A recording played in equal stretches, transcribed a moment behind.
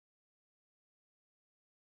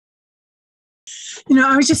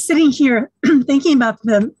I was just sitting here thinking about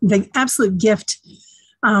the absolute gift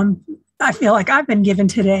I feel like I've been given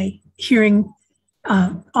today, hearing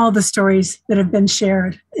all the stories that have been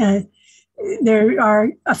shared. There are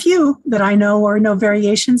a few that I know or know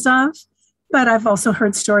variations of, but I've also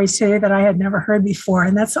heard stories today that I had never heard before,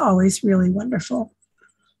 and that's always really wonderful.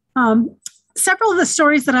 Several of the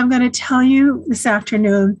stories that I'm going to tell you this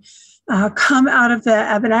afternoon come out of the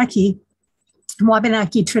Abenaki,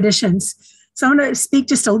 Wabanaki traditions. So I'm going to speak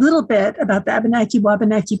just a little bit about the Abenaki,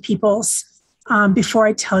 Wabanaki peoples before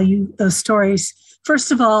I tell you those stories.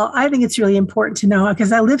 First of all, I think it's really important to know,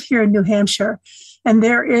 because I live here in New Hampshire, and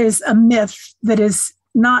there is a myth that is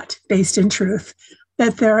not based in truth.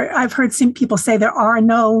 I've heard some people say there are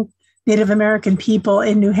no Native American people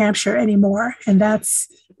in New Hampshire anymore, and that's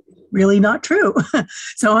really not true.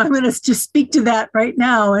 So I'm going to just speak to that right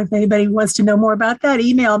now. If anybody wants to know more about that,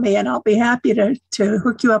 email me, and I'll be happy to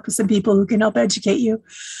hook you up with some people who can help educate you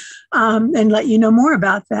and let you know more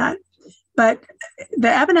about that. But the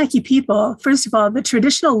Abenaki people, first of all, the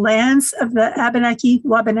traditional lands of the Abenaki,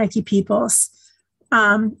 Wabanaki peoples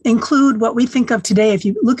include what we think of today, if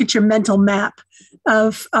you look at your mental map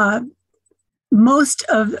of most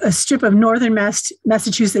of a strip of northern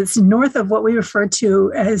Massachusetts, north of what we refer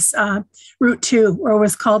to as Route 2, or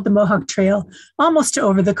was called the Mohawk Trail, almost to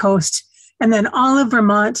over the coast. And then all of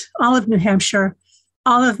Vermont, all of New Hampshire,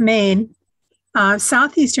 all of Maine,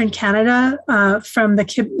 southeastern Canada, from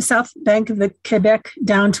the south bank of the Quebec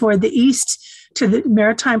down toward the east to the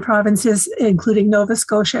maritime provinces, including Nova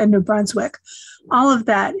Scotia and New Brunswick. All of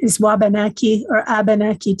that is Wabanaki or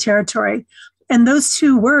Abenaki territory. And those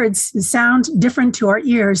two words sound different to our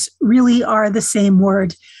ears, really are the same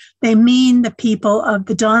word. They mean the people of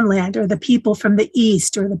the Dawnland, or the people from the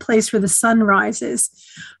east, or the place where the sun rises,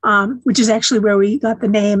 which is actually where we got the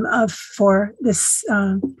name for this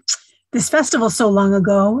festival so long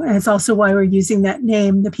ago. And it's also why we're using that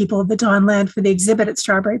name, the people of the Dawnland, for the exhibit at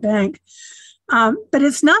Strawberry Bank. But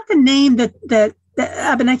it's not the name that the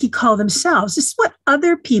Abenaki call themselves. It's what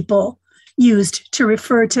other people used to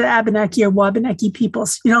refer to the Abenaki or Wabanaki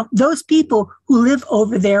peoples. Those people who live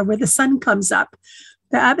over there where the sun comes up.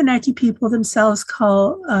 The Abenaki people themselves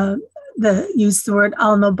use the word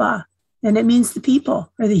Alnoba, and it means the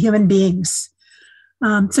people, or the human beings.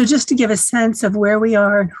 So just to give a sense of where we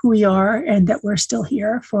are and who we are, and that we're still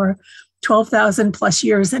here for 12,000 plus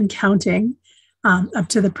years and counting, up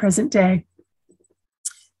to the present day.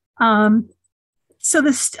 So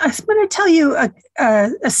I'm going to tell you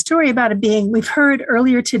a story about a being we've heard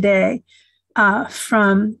earlier today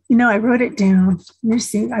from, I wrote it down. Let me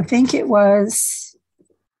see. I think it was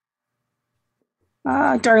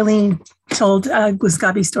Darlene told a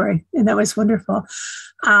Gluskabi story, and that was wonderful.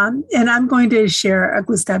 And I'm going to share a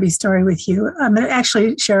Gluskabi story with you. I'm going to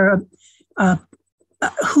actually share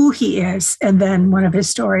who he is, and then one of his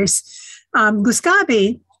stories.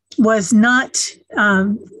 Gluskabi was not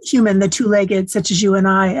human, the two-legged, such as you and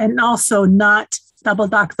I, and also not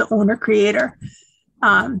Doubledock, the owner creator.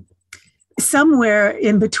 Somewhere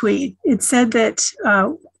in between. It said that,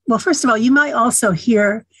 first of all, you might also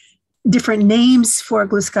hear different names for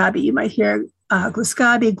Gluskabi. You might hear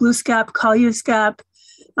Gluskabi, Gluskap, Kalyuskap,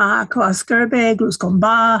 Kalaskarbe,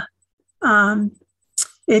 Gluskomba.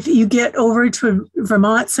 If you get over to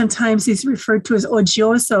Vermont, sometimes he's referred to as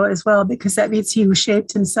Ojioso as well, because that means he who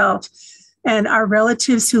shaped himself. And our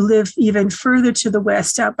relatives who live even further to the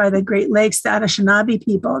west, out by the Great Lakes, the Anishinaabe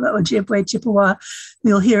people, the Ojibwe, Chippewa,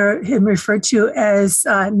 you'll hear him referred to as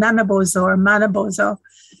Nanabozo or Manabozo.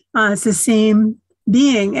 It's the same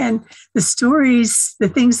being. And the stories, the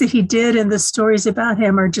things that he did and the stories about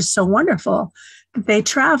him are just so wonderful. They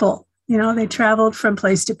travel. They traveled from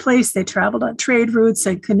place to place. They traveled on trade routes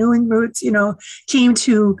and canoeing routes, came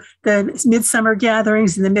to the midsummer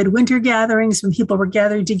gatherings and the midwinter gatherings when people were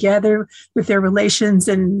gathered together with their relations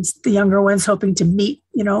and the younger ones hoping to meet,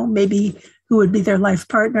 maybe who would be their life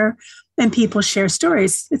partner. And people share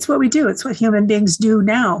stories. It's what we do. It's what human beings do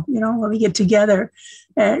now, when we get together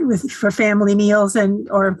for family meals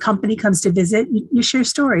or a company comes to visit, you share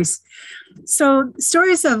stories. So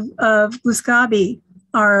stories of Gluskabi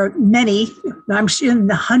are many, I'm sure in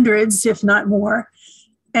the hundreds, if not more.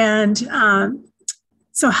 And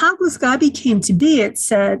so how Gluskabi came to be, it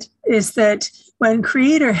said, is that when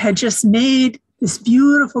Creator had just made this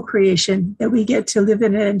beautiful creation that we get to live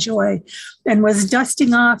in and enjoy, and was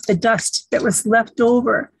dusting off the dust that was left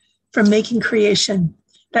over from making creation,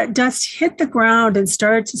 that dust hit the ground and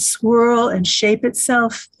started to swirl and shape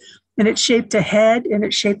itself. And it shaped a head, and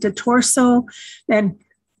it shaped a torso. And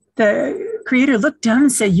the Creator looked down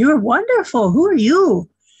and said, "You're wonderful. Who are you?"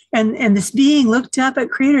 And this being looked up at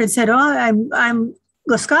Creator and said, "Oh, I'm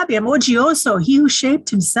Gluskabi, I'm Ogioso, he who shaped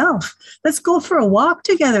himself. Let's go for a walk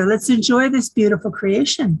together. Let's enjoy this beautiful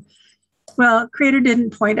creation." Well, Creator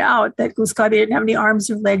didn't point out that Gluskabi didn't have any arms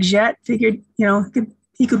or legs yet. Figured,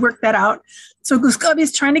 he could work that out. So Gluskabi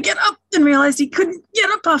is trying to get up and realized he couldn't get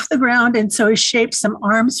up off the ground. And so he shaped some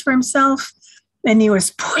arms for himself. And he was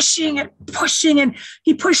pushing, and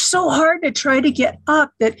he pushed so hard to try to get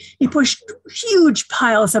up that he pushed huge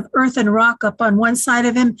piles of earth and rock up on one side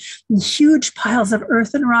of him, and huge piles of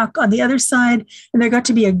earth and rock on the other side. And there got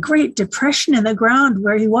to be a great depression in the ground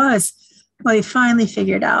where he was. Well, he finally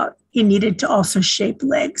figured out he needed to also shape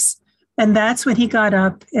legs. And that's when he got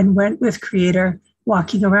up and went with Creator,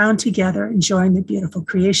 walking around together, enjoying the beautiful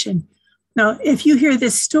creation. Now, if you hear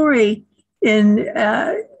this story in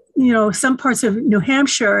some parts of New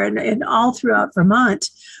Hampshire and all throughout Vermont,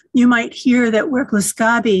 you might hear that where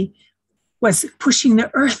Gluskabi was pushing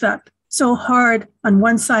the earth up so hard on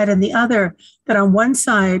one side and the other, that on one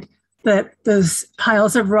side, that those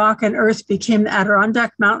piles of rock and earth became the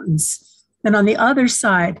Adirondack Mountains. And on the other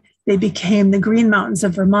side, they became the Green Mountains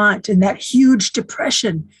of Vermont. And that huge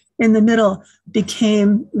depression in the middle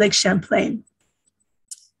became Lake Champlain.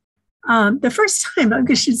 The first time,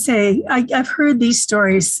 I should say, I've heard these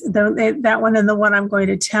stories, that one and the one I'm going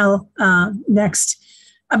to tell next,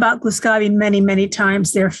 about Gluskabi many, many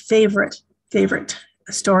times. They're favorite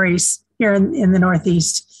stories here in the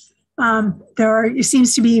Northeast. It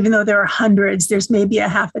seems to be, even though there are hundreds, there's maybe a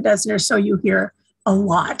half a dozen or so you hear a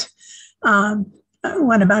lot.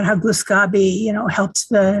 One about how Gluskabi, helped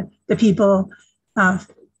the people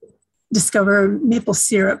discover maple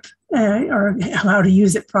syrup, or how to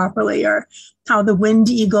use it properly, or how the wind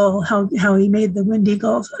eagle, how he made the wind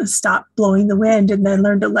eagle stop blowing the wind and then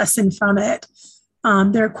learned a lesson from it.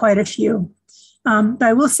 There are quite a few. But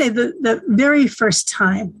I will say the very first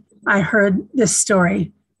time I heard this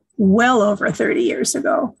story, well over 30 years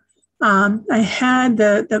ago, I had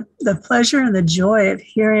the pleasure and the joy of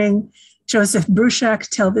hearing Joseph Bruchac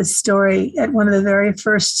tell this story at one of the very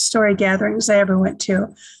first story gatherings I ever went to.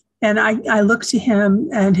 And I look to him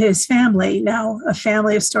and his family, now a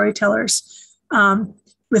family of storytellers,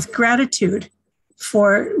 with gratitude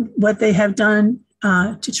for what they have done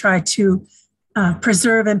to try to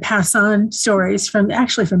preserve and pass on stories from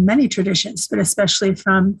many traditions, but especially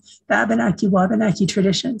from the Abenaki, Wabanaki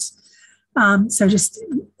traditions. So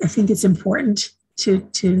I think it's important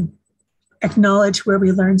to acknowledge where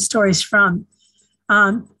we learn stories from.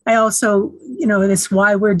 I also, that's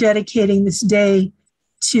why we're dedicating this day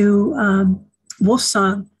to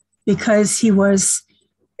Wolfsong, because he was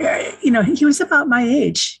about my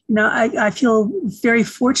age. I feel very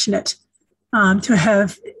fortunate to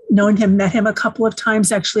have known him, met him a couple of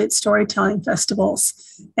times actually at storytelling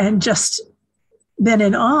festivals, and just been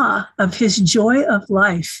in awe of his joy of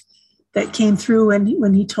life that came through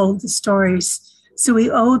when he told the stories. So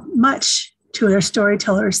we owe much to our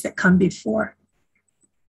storytellers that come before.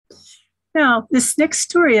 Now, this next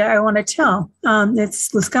story I want to tell, it's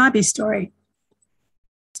Gluskabi's story,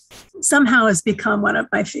 somehow has become one of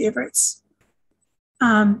my favorites.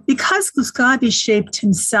 Because Gluskabi shaped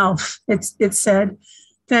himself, it's said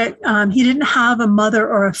that he didn't have a mother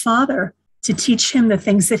or a father to teach him the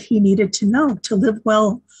things that he needed to know to live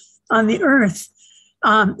well on the earth.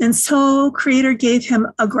 And so Creator gave him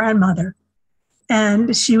a grandmother,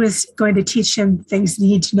 and she was going to teach him things he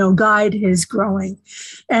needed to know, guide his growing.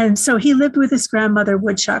 And so he lived with his grandmother,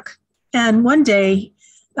 Woodchuck. And one day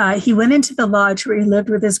he went into the lodge where he lived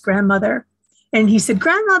with his grandmother. And he said,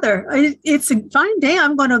 "Grandmother, it's a fine day.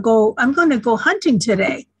 I'm going to go hunting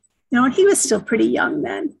today." And he was still pretty young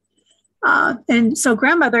then. And so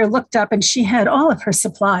grandmother looked up and she had all of her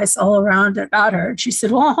supplies all around about her. She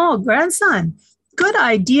said, "Oh, grandson, good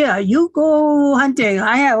idea. You go hunting.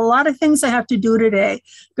 I have a lot of things I have to do today,"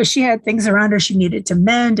 because she had things around her she needed to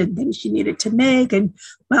mend and things she needed to make. And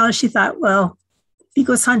she thought, if he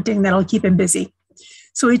goes hunting, that'll keep him busy.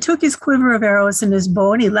 So he took his quiver of arrows and his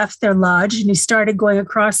bow, and he left their lodge, and he started going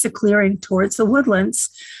across the clearing towards the woodlands.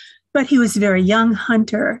 But he was a very young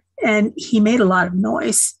hunter, and he made a lot of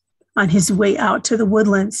noise on his way out to the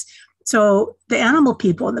woodlands. So the animal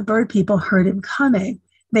people and the bird people heard him coming.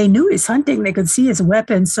 They knew he was hunting. They could see his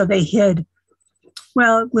weapons, so they hid.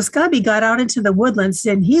 Well, Gluskabi got out into the woodlands,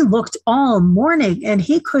 and he looked all morning, and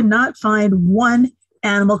he could not find one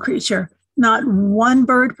animal creature, not one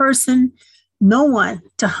bird person, no one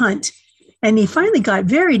to hunt. And he finally got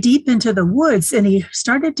very deep into the woods, and he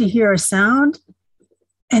started to hear a sound.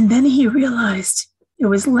 And then he realized it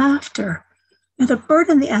was laughter. And the bird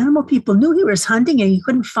and the animal people knew he was hunting, and he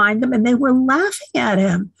couldn't find them, and they were laughing at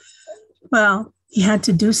him. Well, he had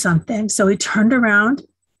to do something. So he turned around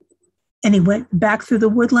and he went back through the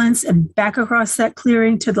woodlands and back across that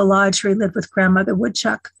clearing to the lodge where he lived with Grandmother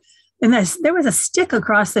Woodchuck. And there was a stick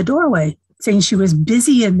across the doorway saying she was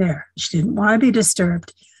busy in there. She didn't want to be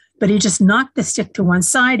disturbed. But he just knocked the stick to one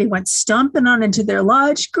side. He went stomping on into their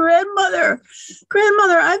lodge. Grandmother,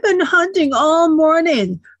 I've been hunting all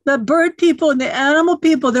morning. The bird people and the animal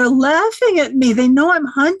people, they're laughing at me. They know I'm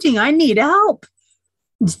hunting. I need help.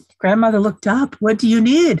 Grandmother looked up. What do you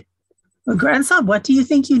need? Well, grandson, what do you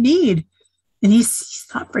think you need? And he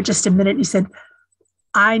thought for just a minute. He said,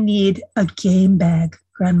 I need a game bag,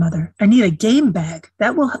 Grandmother. I need a game bag.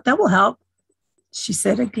 That will help. She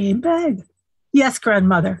said, a game bag? Yes,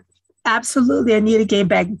 Grandmother. Absolutely, I need a game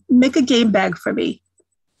bag. Make a game bag for me.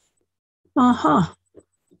 Uh-huh.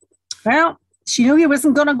 Well, she knew he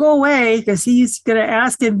wasn't going to go away because he's going to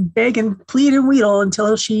ask and beg and plead and wheedle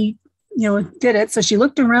until she, did it. So she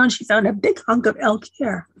looked around. She found a big hunk of elk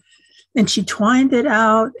hair. And she twined it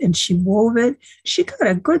out and she wove it. She got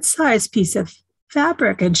a good-sized piece of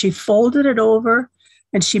fabric and she folded it over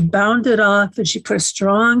and she bound it off and she put a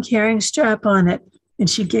strong carrying strap on it and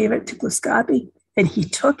she gave it to Gluskabi. And he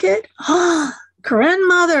took it. Oh,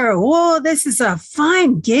 Grandmother, whoa, this is a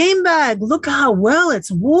fine game bag. Look how well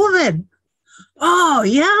it's woven. Oh,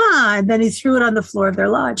 yeah. And then he threw it on the floor of their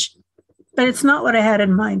lodge. But it's not what I had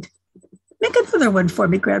in mind. Make another one for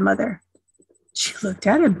me, Grandmother. She looked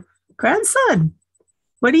at him. Grandson,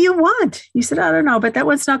 what do you want? He said, I don't know, but that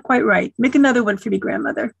one's not quite right. Make another one for me,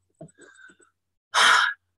 Grandmother.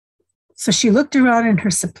 So she looked around in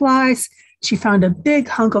her supplies. She found a big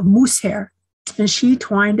hunk of moose hair. And she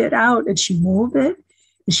twined it out and she wove it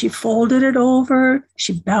and she folded it over.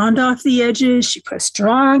 She bound off the edges. She put a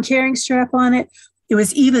strong carrying strap on it. It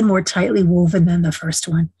was even more tightly woven than the first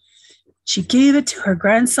one. She gave it to her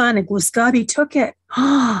grandson and Gluskabi took it.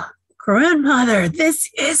 Oh, Grandmother, this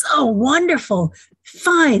is a wonderful,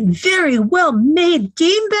 fine, very well-made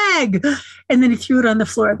game bag. And then he threw it on the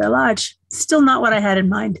floor of their lodge. Still not what I had in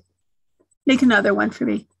mind. Make another one for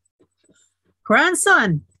me.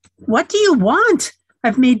 Grandson, what do you want?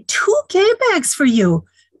 I've made 2 game bags for you.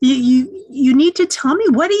 You need to tell me,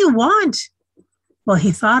 what do you want? Well,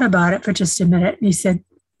 he thought about it for just a minute and he said,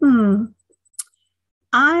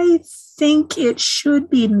 I think it should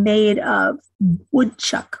be made of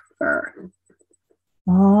woodchuck fur.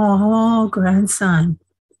 Oh, grandson,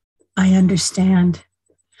 I understand.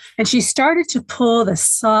 And she started to pull the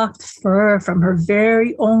soft fur from her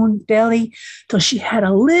very own belly till she had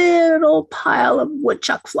a little pile of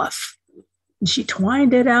woodchuck fluff. And she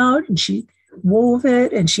twined it out and she wove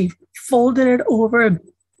it and she folded it over,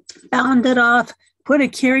 bound it off, put a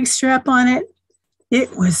carrying strap on it.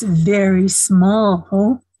 It was very small.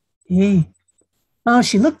 Oh, hey. Oh,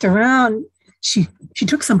 she looked around. She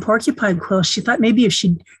took some porcupine quills. She thought maybe if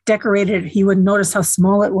she decorated it, he wouldn't notice how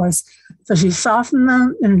small it was. So she softened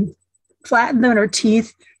them and flattened them in her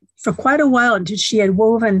teeth for quite a while until she had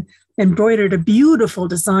embroidered a beautiful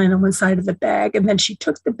design on one side of the bag. And then she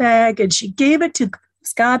took the bag and she gave it to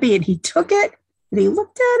Scobby and he took it and he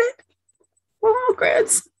looked at it. Oh,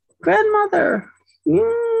 grandmother.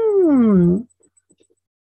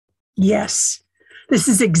 Yes, this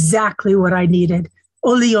is exactly what I needed.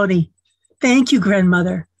 Oleoni. Thank you,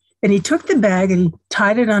 grandmother. And he took the bag and he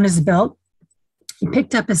tied it on his belt. He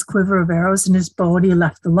picked up his quiver of arrows and his bow and he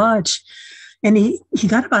left the lodge. And he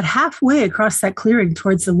got about halfway across that clearing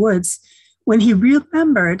towards the woods when he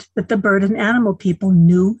remembered that the bird and animal people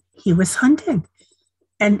knew he was hunting.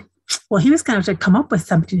 And, well, he was going to have to come up with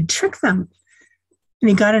something to trick them. And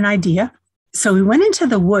he got an idea. So he went into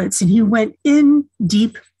the woods and he went in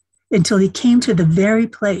deep until he came to the very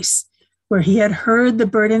place where he had heard the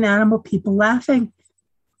bird and animal people laughing.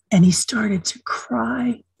 And he started to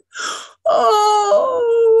cry. Oh,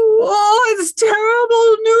 it's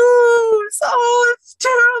terrible news. Oh, it's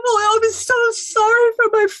terrible. I'm so sorry for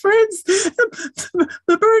my friends.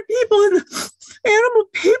 The bird people and the animal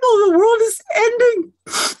people. The world is ending.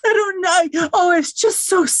 I don't know. Oh, it's just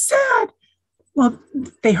so sad. Well,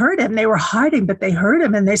 they heard him. They were hiding, but they heard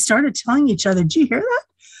him and they started telling each other, did you hear that?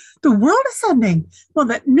 The world is ending. Well,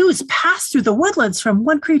 that news passed through the woodlands from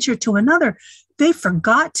one creature to another. They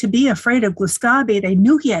forgot to be afraid of Gluskabi. They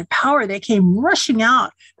knew he had power. They came rushing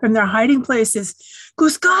out from their hiding places.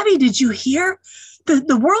 Gluskabi, did you hear?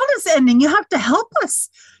 The world is ending. You have to help us.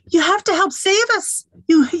 You have to help save us.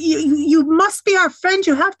 You must be our friend.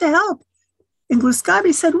 You have to help. And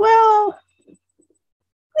Gluskabi said, well,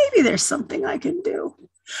 maybe there's something I can do.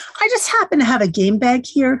 I just happen to have a game bag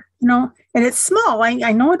here, and it's small.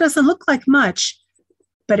 I know it doesn't look like much,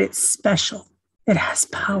 but it's special. It has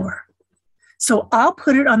power. So I'll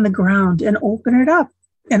put it on the ground and open it up.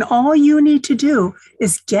 And all you need to do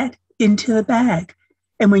is get into the bag.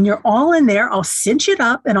 And when you're all in there, I'll cinch it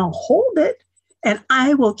up and I'll hold it. And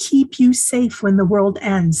I will keep you safe when the world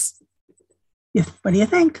ends. What do you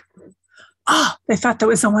think? Oh, they thought that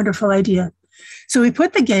was a wonderful idea. So we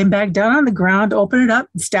put the game bag down on the ground, open it up,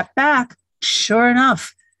 and step back. Sure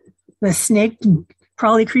enough, the snake and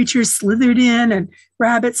crawly creatures slithered in, and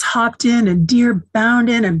rabbits hopped in, and deer bound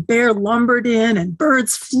in, and bear lumbered in, and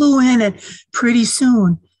birds flew in. And pretty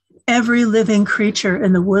soon, every living creature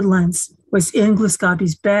in the woodlands was in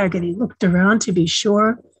Gluskabe's bag. And he looked around to be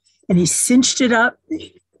sure, and he cinched it up,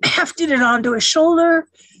 hefted it onto his shoulder,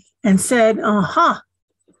 and said,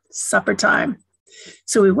 supper time.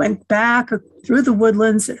 So we went back through the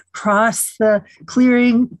woodlands, across the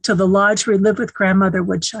clearing to the lodge where we lived with Grandmother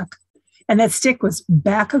Woodchuck. And that stick was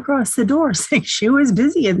back across the door, saying she was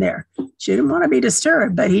busy in there. She didn't want to be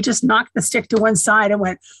disturbed, but he just knocked the stick to one side and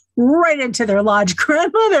went right into their lodge.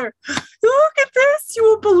 Grandmother, look at this. You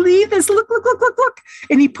won't believe this. Look, look, look, look, look.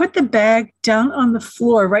 And he put the bag down on the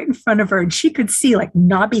floor right in front of her, and she could see like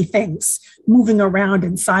knobby things moving around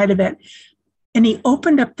inside of it. And he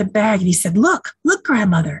opened up the bag and he said, look,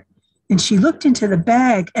 Grandmother. And she looked into the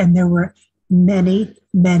bag, and there were many,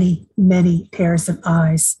 many, many pairs of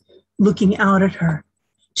eyes looking out at her.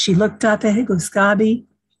 She looked up at Gluskabe.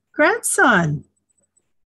 Grandson,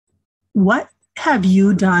 what have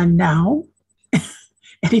you done now?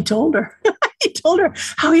 And he told her. He told her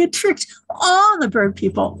how he had tricked all the bird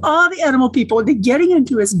people, all the animal people into getting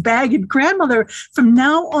into his bag. And Grandmother, from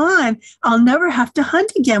now on, I'll never have to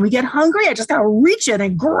hunt again. We get hungry, I just got to reach in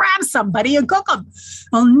and grab somebody and cook them.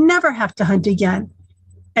 I'll never have to hunt again.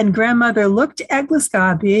 And Grandmother looked at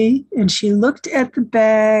Gluskabe, and she looked at the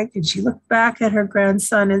bag, and she looked back at her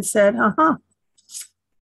grandson and said,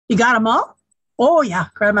 you got them all? Oh, yeah,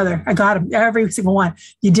 Grandmother, I got them, every single one.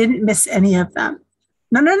 You didn't miss any of them.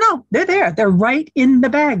 No, they're there. They're right in the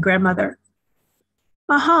bag, Grandmother.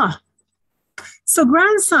 So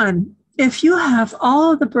grandson, if you have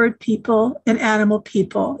all the bird people and animal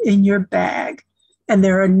people in your bag, and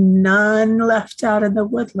there are none left out in the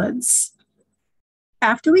woodlands,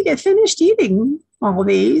 after we get finished eating all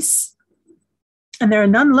these, and there are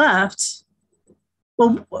none left,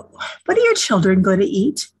 well, what are your children going to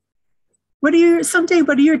eat? What are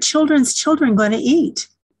your children's children going to eat?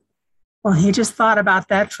 Well, he just thought about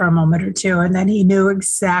that for a moment or two, and then he knew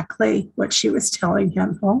exactly what she was telling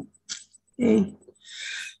him.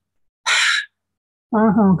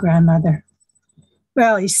 Grandmother.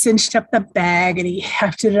 Well, he cinched up the bag, and he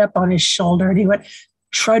hefted it up on his shoulder, and he went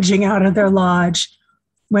trudging out of their lodge,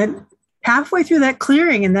 went halfway through that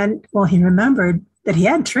clearing, and then, well, he remembered that he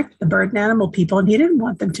had tricked the bird and animal people, and he didn't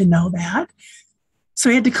want them to know that. So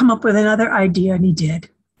he had to come up with another idea, and he did.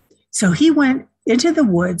 So he went into the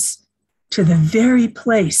woods to the very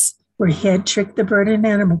place where he had tricked the bird and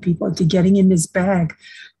animal people into getting in his bag.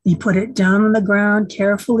 He put it down on the ground,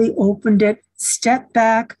 carefully opened it, stepped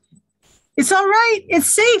back. It's all right. It's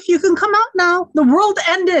safe. You can come out now. The world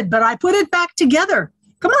ended, but I put it back together.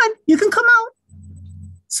 Come on, you can come out.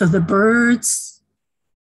 So the birds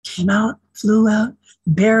came out, flew out,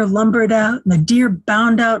 bear lumbered out, and the deer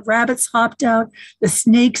bound out, rabbits hopped out, the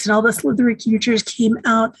snakes and all the slithery creatures came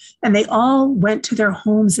out, and they all went to their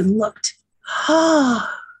homes and looked.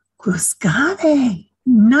 Gluskabe,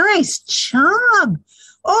 nice job.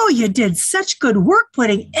 Oh, you did such good work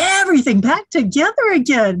putting everything back together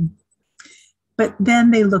again. But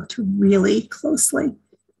then they looked really closely,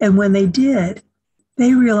 and when they did,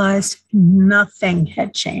 they realized nothing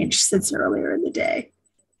had changed since earlier in the day.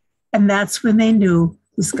 And that's when they knew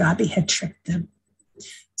Gluskabe had tricked them.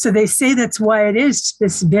 So they say that's why it is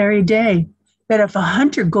this very day that if a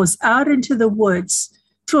hunter goes out into the woods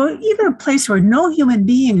to even a place where no human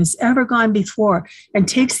being has ever gone before and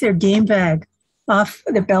takes their game bag off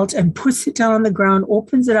the belt and puts it down on the ground,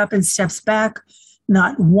 opens it up and steps back,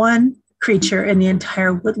 not one creature in the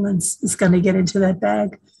entire woodlands is going to get into that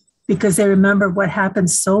bag because they remember what happened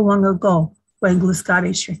so long ago when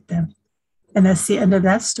Gluskabe tricked them. And that's the end of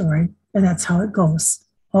that story. And that's how it goes.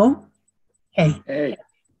 Oh, hey.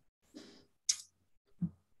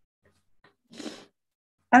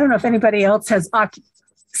 I don't know if anybody else has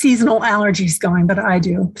seasonal allergies going, but I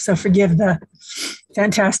do. So forgive the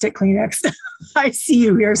fantastic Kleenex. I see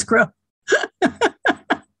you, ears grow.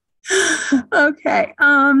 Okay.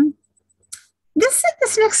 This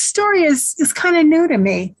next story is kind of new to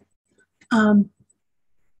me.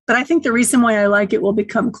 But I think the reason why I like it will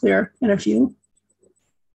become clear in a few.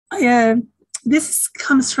 This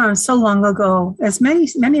comes from so long ago, as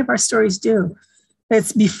many of our stories do.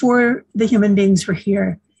 It's before the human beings were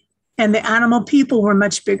here. And the animal people were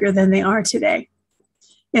much bigger than they are today.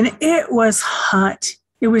 And it was hot.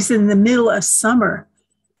 It was in the middle of summer.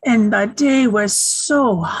 And the day was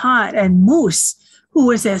so hot. And Moose, who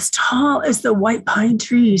was as tall as the white pine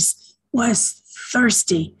trees, was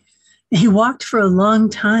thirsty. And he walked for a long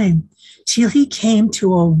time till he came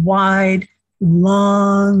to a wide,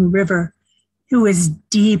 long river. It was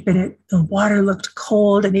deep and the water looked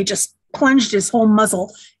cold, and he just plunged his whole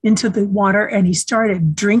muzzle into the water, and he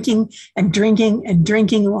started drinking and drinking and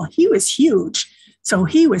drinking. Well, he was huge. So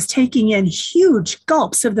he was taking in huge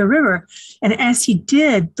gulps of the river. And as he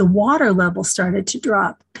did, the water level started to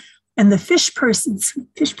drop. And the fish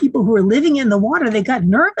people who were living in the water, they got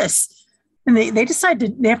nervous. And they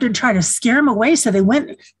decided they have to try to scare him away. So they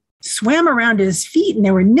swam around his feet, and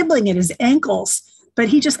they were nibbling at his ankles. But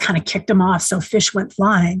he just kind of kicked them off. So fish went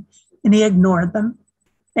flying, and he ignored them.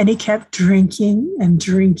 And he kept drinking and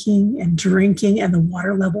drinking and drinking. And the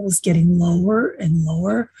water level was getting lower and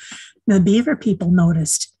lower. The beaver people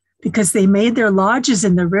noticed, because they made their lodges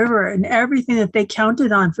in the river, and everything that they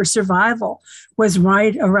counted on for survival was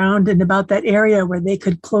right around and about that area where they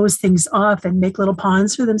could close things off and make little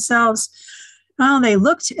ponds for themselves. Well, they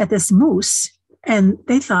looked at this moose and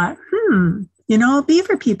they thought,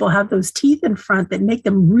 beaver people have those teeth in front that make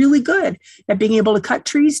them really good at being able to cut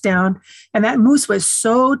trees down. And that moose was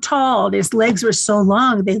so tall, his legs were so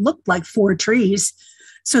long, they looked like 4 trees.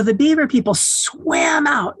 So the beaver people swam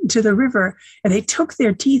out into the river, and they took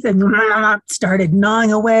their teeth and started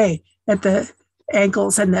gnawing away at the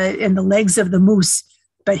ankles and the legs of the moose.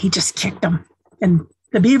 But he just kicked them, and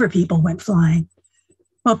the beaver people went flying.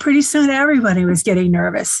 Well, pretty soon everybody was getting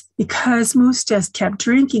nervous because Moose just kept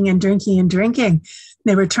drinking and drinking and drinking.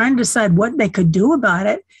 They were trying to decide what they could do about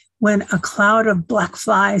it when a cloud of black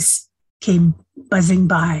flies came buzzing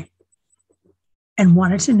by and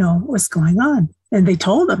wanted to know what was going on. And they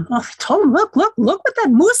told him, look what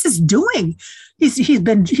that moose is doing.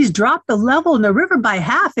 He's dropped the level in the river by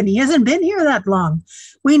half, and he hasn't been here that long.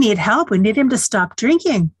 We need help. We need him to stop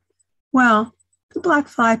drinking. Well, the black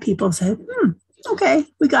fly people said, okay,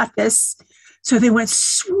 we got this. So they went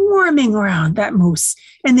swarming around that moose,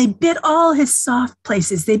 and they bit all his soft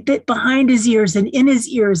places. They bit behind his ears and in his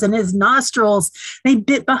ears and his nostrils. They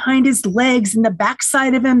bit behind his legs and the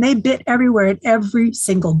backside of him. They bit everywhere, and every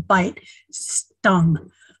single bite stung.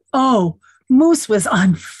 Oh, Moose was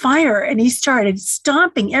on fire, and he started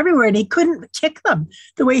stomping everywhere, and he couldn't kick them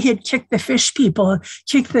the way he had kicked the fish people,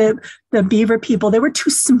 kicked the beaver people. They were too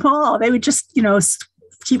small. They would just,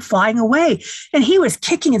 keep flying away. And he was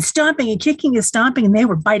kicking and stomping and kicking and stomping, and they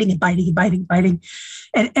were biting and biting and biting and biting.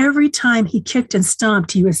 And every time he kicked and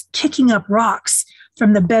stomped, he was kicking up rocks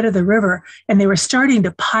from the bed of the river, and they were starting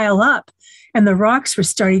to pile up. And the rocks were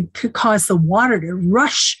starting to cause the water to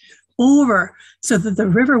rush over so that the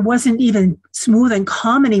river wasn't even smooth and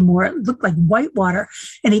calm anymore. It looked like white water.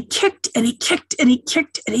 And he kicked and he kicked and he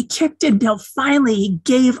kicked and he kicked until finally he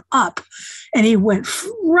gave up, and he went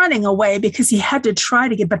running away because he had to try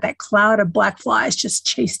to but that cloud of black flies just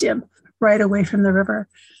chased him right away from the river.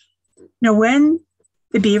 Now, when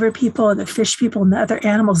the beaver people and the fish people and the other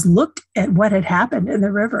animals looked at what had happened in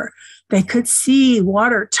the river, they could see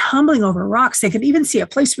water tumbling over rocks. They could even see a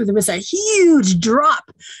place where there was a huge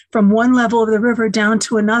drop from one level of the river down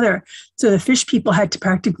to another. So the fish people had to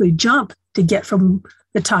practically jump to get from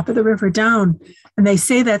the top of the river down. And they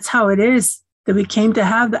say that's how it is that we came to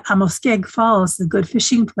have the Amoskeg Falls, the good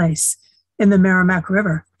fishing place in the Merrimack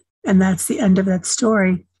River. And that's the end of that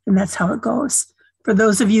story. And that's how it goes. For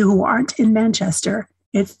those of you who aren't in Manchester,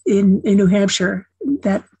 it's in New Hampshire,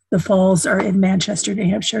 that the falls are in Manchester, New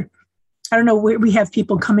Hampshire. I don't know where we have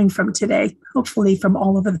people coming from today, hopefully from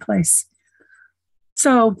all over the place.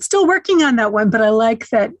 So still working on that one, but I like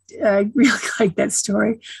that. I really like that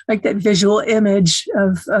story, like that visual image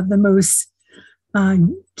of the moose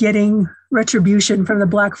getting retribution from the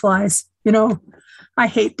black flies. I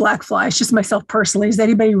hate black flies, just myself personally. Does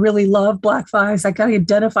anybody really love black flies? I can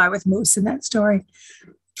identify with Moose in that story.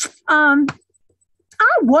 I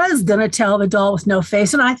was going to tell the doll with no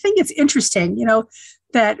face, and I think it's interesting,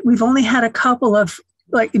 that we've only had a couple of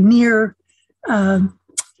near, I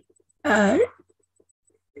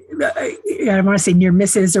don't want to say near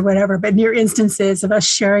misses or whatever, but near instances of us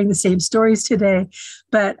sharing the same stories today.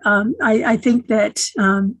 But I think that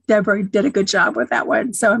Deborah did a good job with that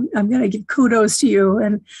one. So I'm going to give kudos to you,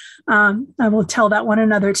 and I will tell that one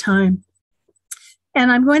another time.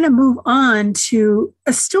 And I'm going to move on to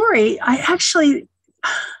a story. I actually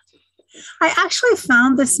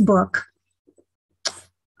found this book.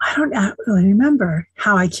 I don't really remember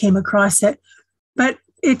how I came across it, but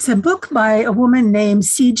it's a book by a woman named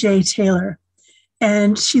C.J. Taylor.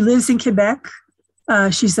 And she lives in Quebec.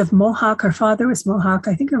 She's of Mohawk. Her father was Mohawk.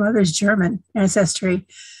 I think her mother's German ancestry.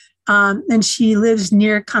 And she lives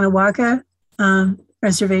near Kanawaka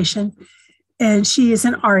Reservation. And she is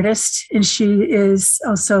an artist, and she is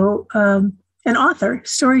also an author,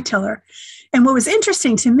 storyteller. And what was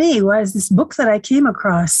interesting to me was this book that I came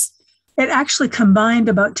across. It actually combined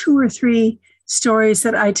about 2 or 3 stories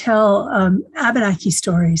that I tell, Abenaki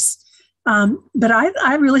stories. But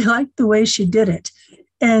I really liked the way she did it.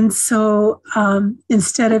 And so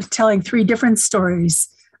instead of telling 3 different stories,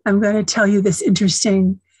 I'm going to tell you this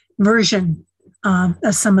interesting version of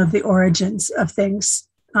some of the origins of things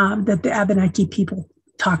that the Abenaki people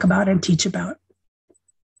talk about and teach about.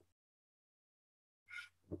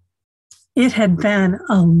 It had been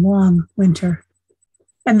a long winter,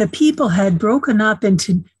 and the people had broken up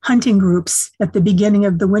into hunting groups at the beginning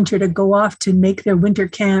of the winter to go off to make their winter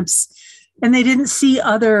camps. And they didn't see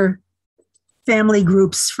other family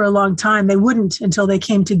groups for a long time. They wouldn't until they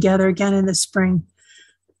came together again in the spring.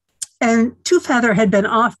 And Two Feather had been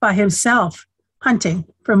off by himself hunting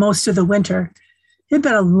for most of the winter. It had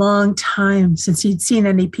been a long time since he'd seen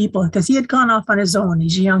any people because he had gone off on his own.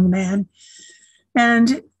 He's a young man.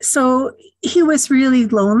 And so he was really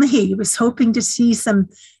lonely. He was hoping to see some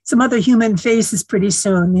other human faces pretty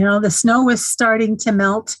soon. You know, the snow was starting to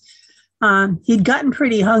melt. He'd gotten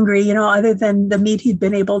pretty hungry, you know, other than the meat he'd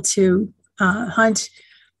been able to hunt.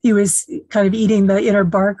 He was kind of eating the inner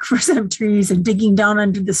bark for some trees and digging down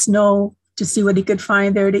under the snow to see what he could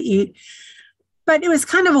find there to eat. But it was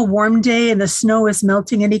kind of a warm day and the snow was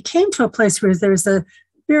melting. And he came to a place where there was a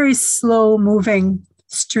very slow moving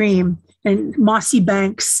stream and mossy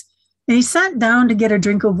banks. And he sat down to get a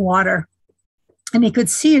drink of water. And he could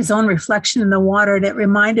see his own reflection in the water. And it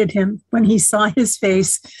reminded him, when he saw his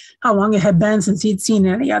face, how long it had been since he'd seen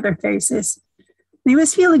any other faces. And he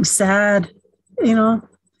was feeling sad, you know.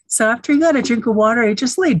 So after he got a drink of water, he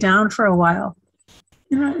just laid down for a while.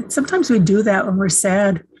 You know, sometimes we do that when we're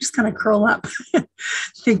sad. We just kind of curl up.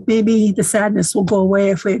 Think maybe the sadness will go away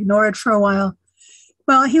if we ignore it for a while.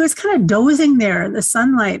 Well, he was kind of dozing there in the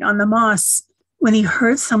sunlight on the moss when he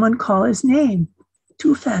heard someone call his name,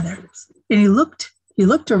 Two Feathers. And he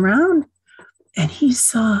looked around and he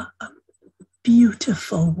saw a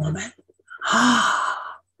beautiful woman.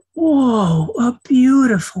 Whoa, a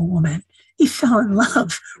beautiful woman. He fell in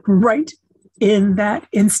love right in that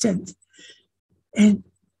instant. And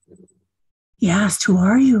he asked, "Who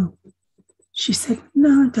are you?" She said,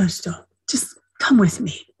 "No, just come with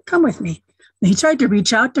me. Come with me." And he tried to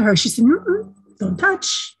reach out to her. She said, "Don't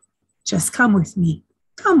touch. Just come with me.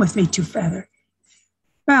 Come with me, Two Feather."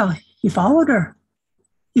 Well, he followed her.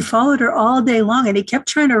 He followed her all day long, and he kept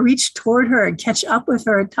trying to reach toward her and catch up with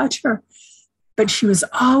her and touch her. But she was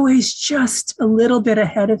always just a little bit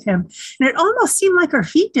ahead of him. And it almost seemed like her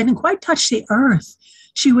feet didn't quite touch the earth.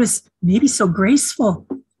 She was maybe so graceful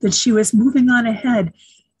that she was moving on ahead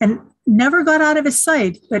and never got out of his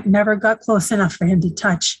sight, but never got close enough for him to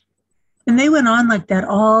touch. And they went on like that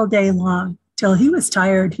all day long till he was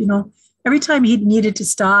tired. You know, every time he needed to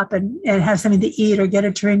stop and have something to eat or get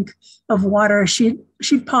a drink of water, she'd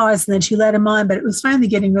pause and then she let him on, but it was finally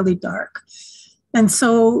getting really dark. And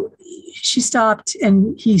so she stopped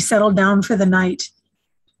and he settled down for the night.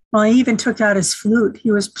 Well, he even took out his flute.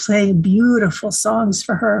 He was playing beautiful songs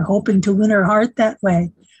for her, hoping to win her heart that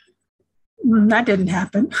way. That didn't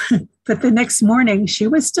happen. But the next morning, she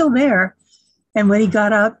was still there. And when he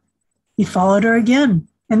got up, he followed her again.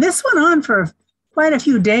 And this went on for quite a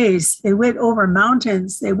few days. They went over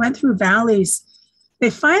mountains. They went through valleys. They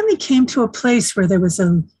finally came to a place where there was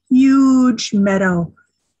a huge meadow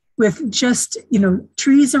with just, you know,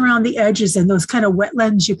 trees around the edges and those kind of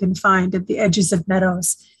wetlands you can find at the edges of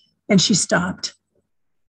meadows. And she stopped.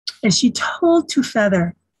 And she told Two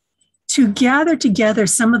Feather to gather together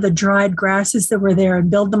some of the dried grasses that were there and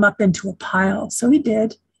build them up into a pile. So he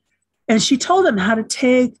did. And she told him how to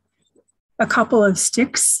take a couple of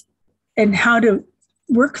sticks and how to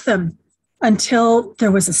work them until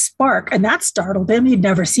there was a spark. And that startled him. He'd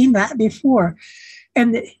never seen that before.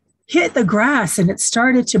 And it hit the grass and it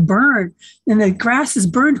started to burn. And the grasses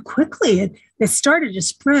burned quickly. And it started to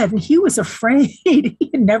spread. And he was afraid. He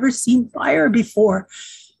had never seen fire before.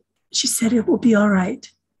 She said, "It will be all right.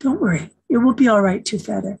 Don't worry. It will be all right, Two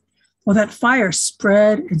Feather." Well, that fire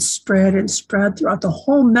spread and spread and spread throughout the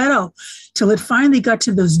whole meadow till it finally got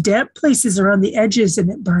to those damp places around the edges and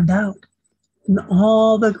it burned out. And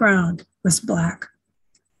all the ground was black.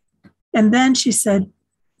 And then she said,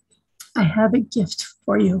 "I have a gift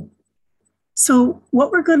for you. So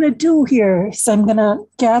what we're going to do here is I'm going to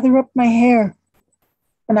gather up my hair.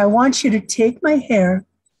 And I want you to take my hair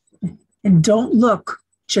and don't look.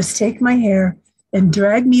 Just take my hair and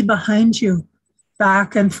drag me behind you,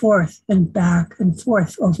 back and forth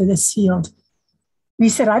over this field. And he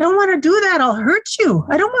said, I don't want to do that. I'll hurt you.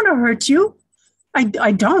 I don't want to hurt you.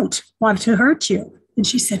 I don't want to hurt you. And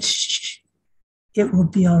she said, shh, it will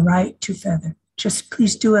be all right, Two Feather. Just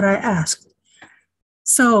please do what I ask.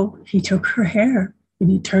 So he took her hair and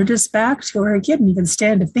he turned his back to her. He didn't even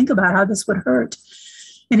stand to think about how this would hurt.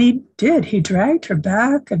 And he did. He dragged her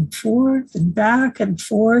back and forth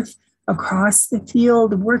across the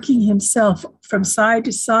field, working himself from side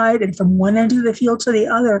to side and from one end of the field to the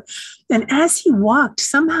other. And as he walked,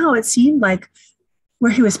 somehow it seemed like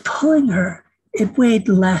where he was pulling her, it weighed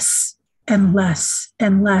less and less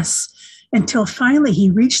and less until finally he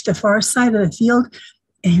reached the far side of the field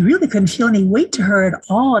and he really couldn't feel any weight to her at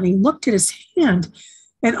all. And he looked at his hand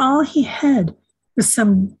and all he had was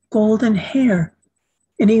some golden hair.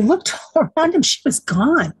 And he looked all around him. She was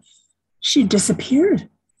gone. She disappeared.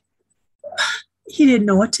 He didn't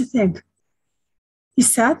know what to think. He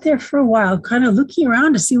sat there for a while, kind of looking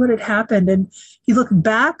around to see what had happened. And he looked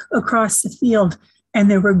back across the field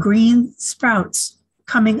and there were green sprouts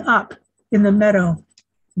coming up in the meadow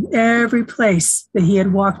in every place that he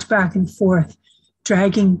had walked back and forth,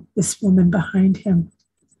 dragging this woman behind him.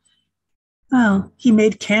 Well, he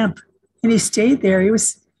made camp and he stayed there. He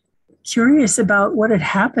was curious about what had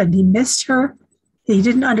happened. He missed her. He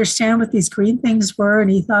didn't understand what these green things were. And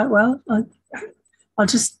he thought, well, I'll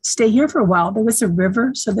just stay here for a while. There was a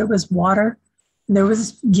river, so there was water, and there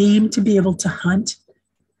was game to be able to hunt.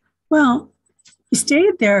 Well, he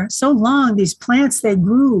stayed there so long, these plants, they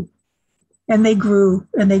grew and they grew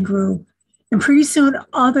and they grew. And pretty soon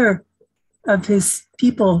other of his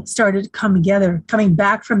people started to come together, coming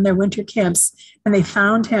back from their winter camps, and they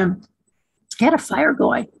found him. He had a fire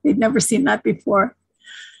going. They'd never seen that before.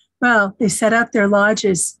 Well, they set up their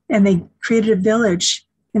lodges and they created a village.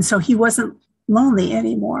 And so he wasn't lonely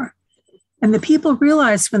anymore. And the people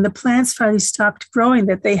realized when the plants finally stopped growing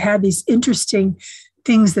that they had these interesting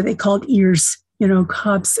things that they called ears,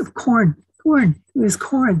 cobs of corn. It was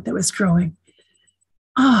corn that was growing.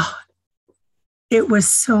 Oh, it was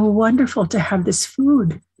so wonderful to have this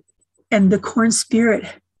food. And the corn spirit,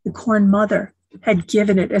 the corn mother, had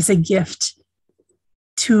given it as a gift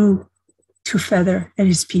to Feather and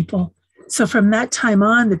his people. So from that time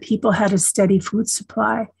on, the people had a steady food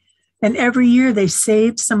supply. And every year they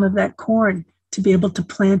saved some of that corn to be able to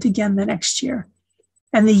plant again the next year.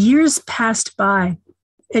 And the years passed by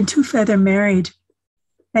and Two Feather married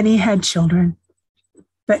and he had children.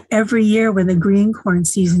 But every year when the green corn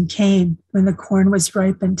season came, when the corn was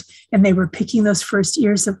ripened and they were picking those first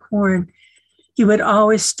ears of corn, he would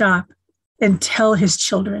always stop and tell his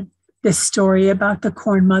children this story about the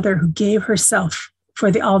corn mother who gave herself for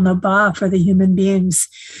the Al-Naba, for the human beings.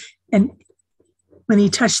 And when he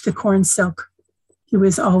touched the corn silk, he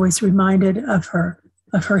was always reminded of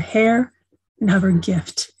her hair and of her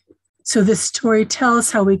gift. So this story tells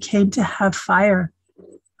how we came to have fire,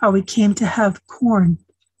 how we came to have corn,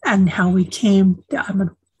 and how we came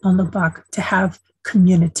to Al-Naba to have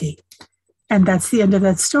community. And that's the end of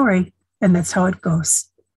that story. And that's how it goes.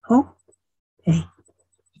 Oh, hey.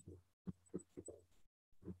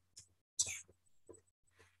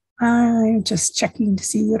 I'm just checking to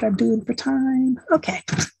see what I'm doing for time. Okay.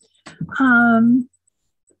 All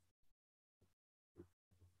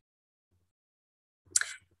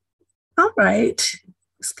right.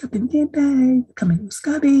 Coming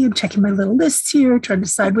Scubby. I'm checking my little list here, trying to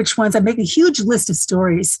decide which ones. I make a huge list of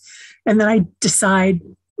stories, and then I decide,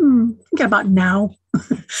 think about now,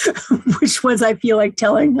 which ones I feel like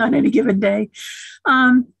telling on any given day.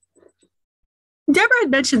 Deborah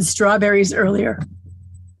had mentioned strawberries earlier.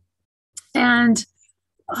 And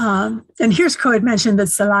here's Crow had mentioned the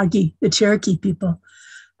Salagi, the Cherokee people.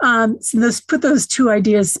 So put those two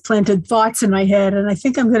ideas, planted thoughts in my head, and I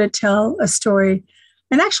think I'm going to tell a story.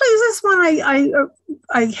 And actually, this one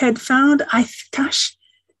I had found.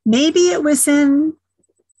 Maybe it was in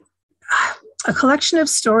a collection of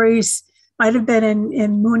stories. Might have been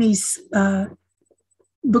in Mooney's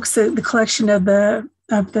books, the collection of the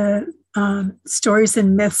stories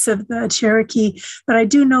and myths of the Cherokee. But I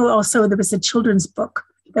do know also there was a children's book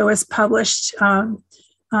that was published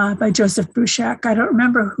by Joseph Bruchac. I don't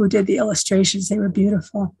remember who did the illustrations. They were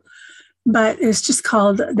beautiful. But it's just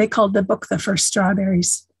they called the book The First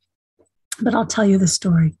Strawberries. But I'll tell you the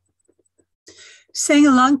story. Saying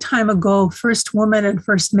a long time ago, first woman and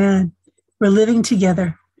first man were living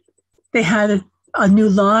together. They had a new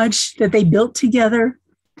lodge that they built together.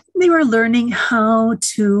 They were learning how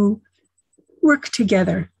to work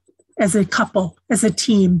together as a couple, as a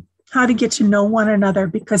team. how to get to know one another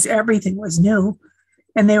because everything was new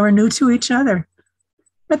and they were new to each other.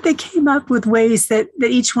 But they came up with ways that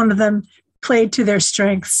each one of them played to their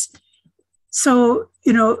strengths. So,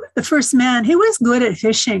 the first man, he was good at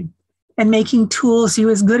fishing and making tools. He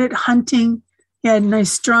was good at hunting. He had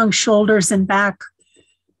nice, strong shoulders and back.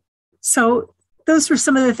 So those were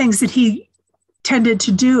some of the things that he tended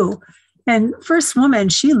to do. And first woman,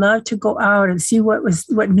 she loved to go out and see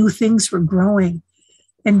what new things were growing.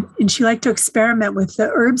 And she liked to experiment with the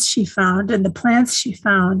herbs she found and the plants she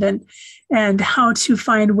found and how to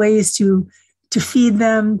find ways to feed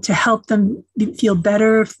them, to help them feel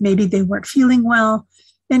better if maybe they weren't feeling well,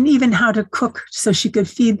 and even how to cook so she could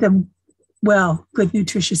feed them well, good,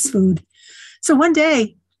 nutritious food. So one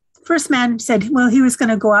day, first man said, well, he was going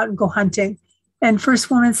to go out and go hunting. And first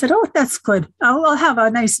woman said, oh, that's good. I'll have a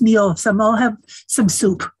nice meal. I'll have some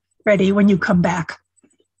soup ready when you come back.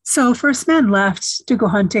 So first man left to go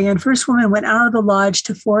hunting, and first woman went out of the lodge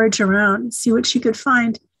to forage around and see what she could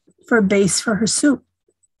find for a base for her soup.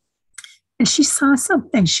 And she saw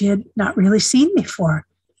something she had not really seen before.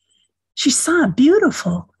 She saw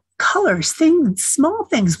beautiful colors, small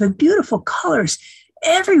things with beautiful colors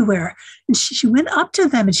everywhere. And she went up to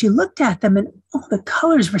them and she looked at them, and the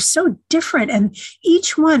colors were so different. And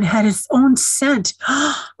each one had its own scent.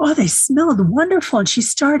 Oh, they smelled wonderful. And she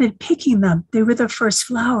started picking them. They were the first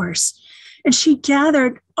flowers. And she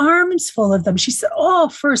gathered arms full of them. She said, oh,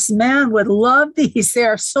 first man would love these. They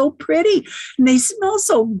are so pretty and they smell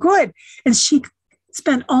so good. And she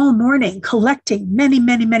spent all morning collecting many,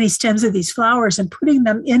 many, many stems of these flowers and putting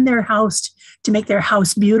them in their house to make their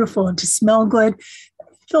house beautiful and to smell good.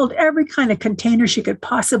 Filled every kind of container she could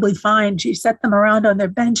possibly find. She set them around on their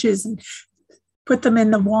benches and put them in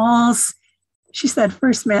the walls. She said,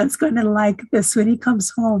 first man's going to like this when he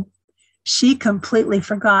comes home. She completely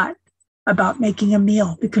forgot about making a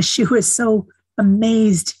meal because she was so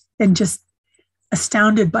amazed and just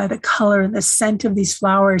astounded by the color and the scent of these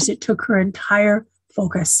flowers. It took her entire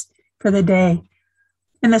focus for the day.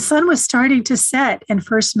 And the sun was starting to set, and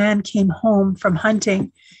first man came home from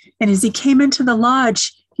hunting. And as he came into the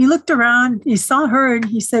lodge, he looked around, he saw her, and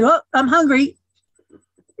he said, oh, I'm hungry.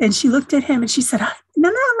 And she looked at him and she said,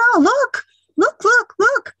 no, look.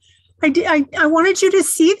 I wanted you to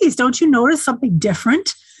see these. Don't you notice something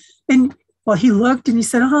different? And well, he looked and he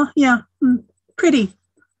said, oh, yeah, pretty.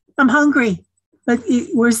 I'm hungry. But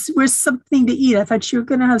where's something to eat? I thought you were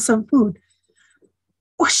going to have some food.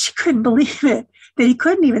 Well, she couldn't believe it, that he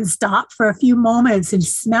couldn't even stop for a few moments and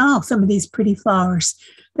smell some of these pretty flowers,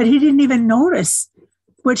 that he didn't even notice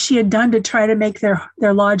what she had done to try to make their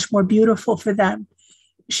lodge more beautiful for them.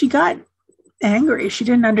 She got angry. She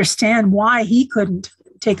didn't understand why he couldn't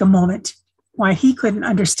take a moment, why he couldn't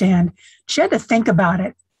understand. She had to think about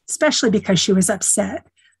it, especially because she was upset.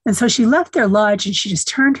 And so she left their lodge and she just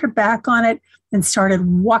turned her back on it and started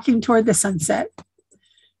walking toward the sunset.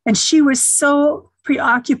 And she was so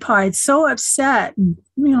preoccupied, so upset, and,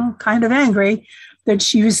 kind of angry that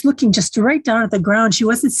she was looking just right down at the ground. She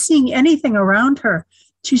wasn't seeing anything around her.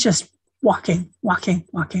 She's just walking. Well,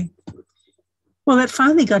 it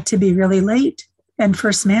finally got to be really late. And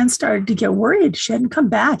first man started to get worried. She hadn't come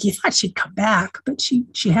back. He thought she'd come back, but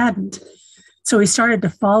she hadn't. So he started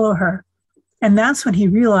to follow her. And that's when he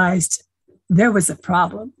realized there was a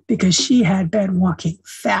problem because she had been walking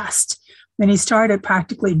fast. And he started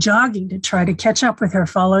practically jogging to try to catch up with her,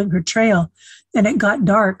 following her trail. And it got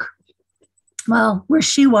dark. Well, where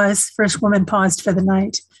she was, first woman paused for the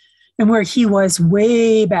night. And where he was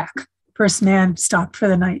way back, first man stopped for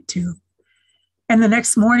the night too. And the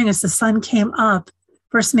next morning, as the sun came up,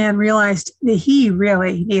 first man realized that he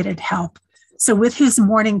really needed help. So with his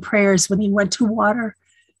morning prayers, when he went to water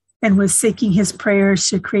and was seeking his prayers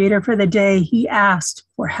to Creator for the day, he asked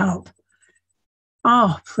for help.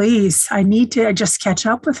 Oh, please, I need to just catch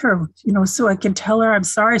up with her, so I can tell her I'm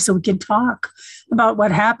sorry, so we can talk about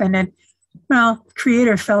what happened. And well,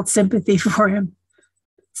 Creator felt sympathy for him.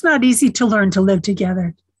 It's not easy to learn to live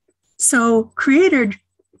together. So Creator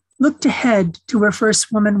looked ahead to where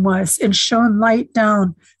first woman was and shone light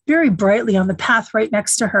down very brightly on the path right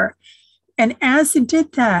next to her. And as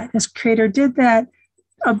Creator did that,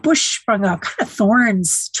 a bush sprung up, kind of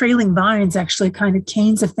thorns, trailing vines, actually, kind of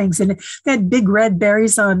canes of things. And they had big red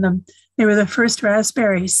berries on them. They were the first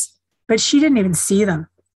raspberries, but she didn't even see them.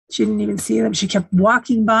 She kept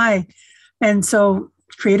walking by. And so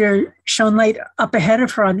Creator shone light up ahead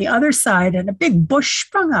of her on the other side, and a big bush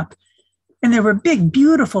sprung up. And there were big,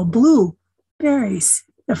 beautiful blue berries,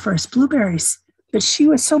 the first blueberries. But she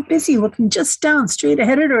was so busy looking just down straight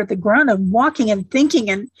ahead of her at the ground and walking and thinking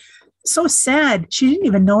and so sad. She didn't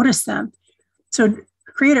even notice them. So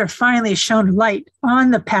Creator finally shone light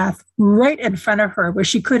on the path right in front of her where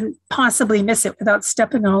she couldn't possibly miss it without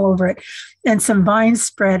stepping all over it. And some vines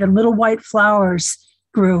spread and little white flowers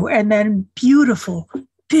grew. And then beautiful,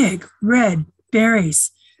 big red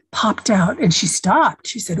berries popped out. And she stopped.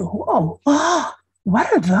 She said, oh,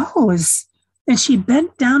 what are those? And she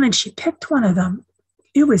bent down and she picked one of them.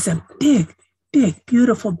 It was a big,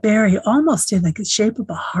 beautiful berry, almost in like the shape of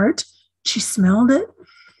a heart. She smelled it.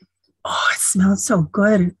 Oh, it smelled so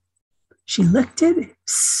good. She licked it. It was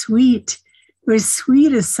sweet. It was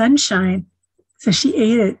sweet as sunshine. So she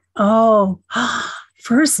ate it. Oh,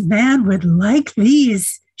 first man would like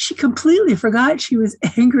these. She completely forgot she was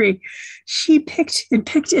angry. She picked and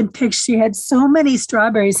picked and picked. She had so many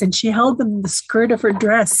strawberries and she held them in the skirt of her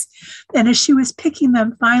dress. And as she was picking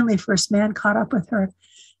them, finally, first man caught up with her.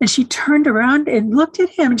 And she turned around and looked at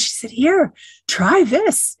him and she said, here, try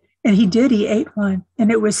this. And he did. He ate one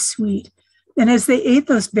and it was sweet. And as they ate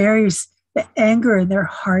those berries, the anger in their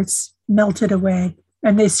hearts melted away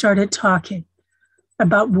and they started talking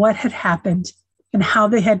about what had happened and how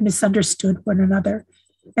they had misunderstood one another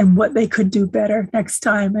and what they could do better next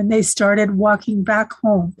time. And they started walking back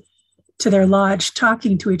home to their lodge,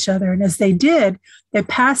 talking to each other. And as they did, they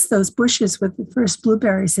passed those bushes with the first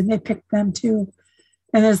blueberries and they picked them too.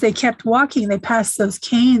 And as they kept walking, they passed those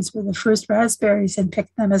canes with the first raspberries and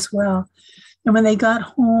picked them as well. And when they got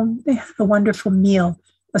home, they had a wonderful meal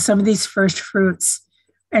with some of these first fruits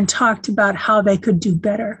and talked about how they could do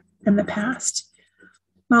better in the past.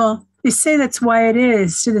 Well, they say that's why it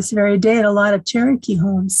is to this very day at a lot of Cherokee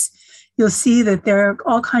homes. You'll see that there are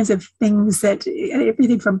all kinds of things that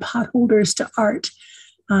everything from pot holders to art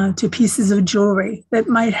to pieces of jewelry that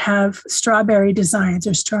might have strawberry designs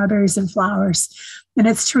or strawberries and flowers. And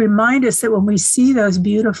it's to remind us that when we see those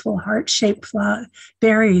beautiful heart-shaped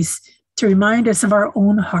berries, to remind us of our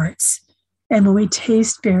own hearts. And when we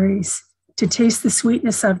taste berries, to taste the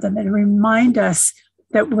sweetness of them and remind us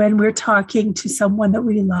that when we're talking to someone that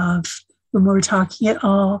we love, when we're talking at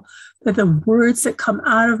all, that the words that come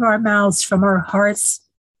out of our mouths from our hearts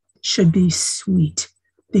should be sweet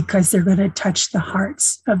because they're going to touch the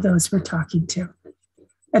hearts of those we're talking to.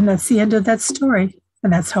 And that's the end of that story.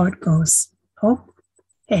 And that's how it goes. Oh,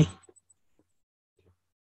 hey.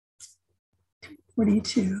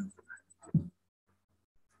 42.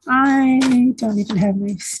 I don't even have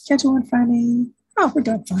my schedule in front of me. Oh, we're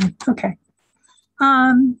doing fine. Okay.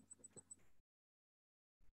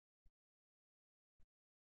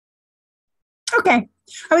 Okay.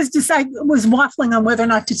 I was waffling on whether or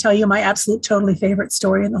not to tell you my absolute totally favorite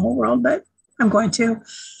story in the whole world, but I'm going to.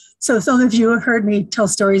 So some of you have heard me tell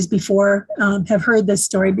stories before, have heard this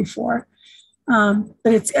story before.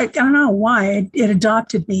 But I don't know why it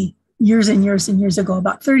adopted me years and years and years ago,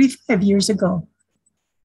 about 35 years ago,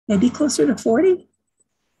 maybe closer to 40.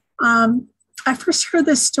 I first heard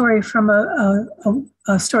this story from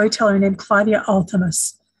a storyteller named Claudia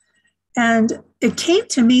Altamas. And it came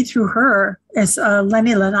to me through her as a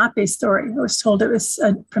Lenni Lenape story. I was told it was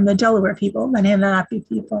from the Delaware people, Lenni Lenape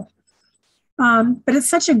people. But it's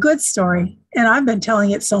such a good story. And I've been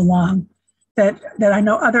telling it so long that I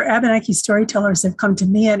know other Abenaki storytellers have come to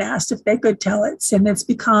me and asked if they could tell it. And it's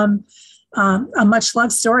become a much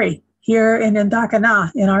loved story here in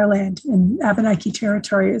Ndakana, in our land, in Abenaki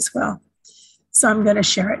territory as well. So I'm going to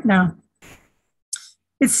share it now.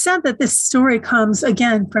 It's said that this story comes,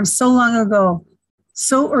 again, from so long ago,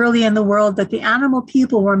 so early in the world, that the animal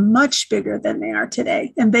people were much bigger than they are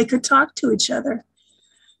today, and they could talk to each other.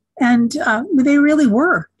 And they really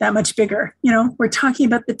were that much bigger. You know, we're talking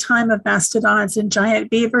about the time of mastodons and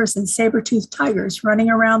giant beavers and saber-toothed tigers running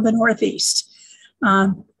around the Northeast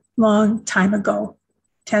long time ago,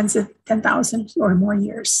 10,000 or more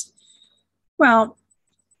years. Well,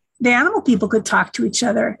 the animal people could talk to each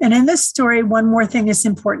other. And in this story, one more thing is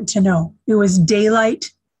important to know. It was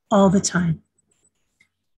daylight all the time.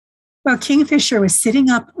 Well, Kingfisher was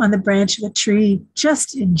sitting up on the branch of a tree,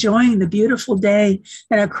 just enjoying the beautiful day.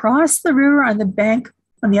 And across the river on the bank,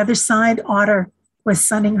 on the other side, Otter was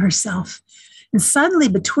sunning herself. And suddenly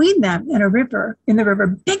between them and in the river,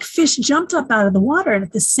 big fish jumped up out of the water. And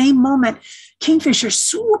at the same moment, Kingfisher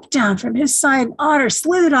swooped down from his side. Otter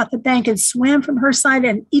slithered off the bank and swam from her side.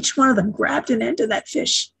 And each one of them grabbed an end of that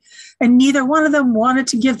fish. And neither one of them wanted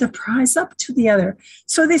to give the prize up to the other.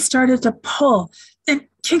 So they started to pull. And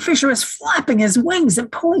Kingfisher was flapping his wings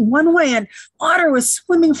and pulling one way, and Otter was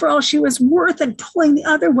swimming for all she was worth and pulling the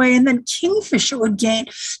other way. And then Kingfisher would gain,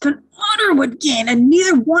 then Otter would gain, and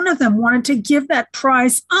neither one of them wanted to give that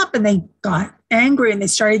prize up. And they got angry and they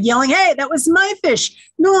started yelling, "Hey, that was my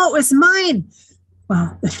fish. No, it was mine."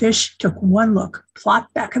 Well, the fish took one look,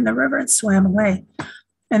 plopped back in the river and swam away.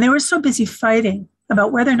 And they were so busy fighting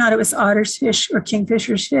about whether or not it was otter's fish or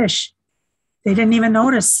kingfisher's fish, they didn't even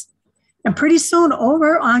notice. And pretty soon,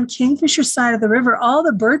 over on Kingfisher's side of the river, all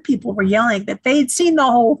the bird people were yelling that they'd seen the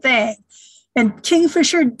whole thing. And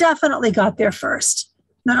Kingfisher definitely got there first.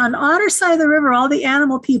 Then on Otter's side of the river, all the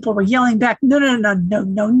animal people were yelling back, no, no, no, no,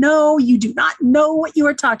 no, no, you do not know what you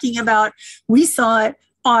are talking about. We saw it.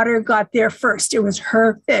 Otter got there first. It was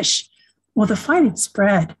her fish. Well, the fighting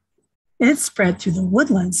spread. It spread through the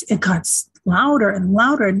woodlands. It got louder and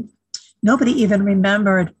louder. Nobody even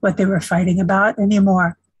remembered what they were fighting about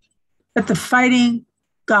anymore. But the fighting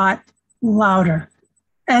got louder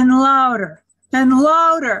and louder and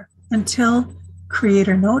louder until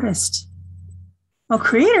Creator noticed. Well,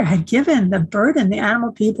 Creator had given the bird and the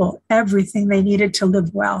animal people everything they needed to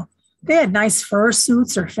live well. They had nice fur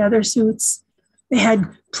suits or feather suits. They had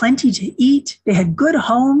plenty to eat. They had good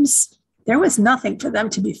homes. There was nothing for them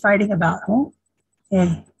to be fighting about. Oh,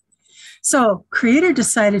 hey. So Creator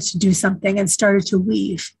decided to do something and started to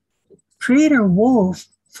weave. Creator wove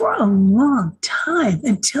for a long time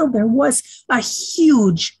until there was a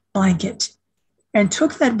huge blanket, and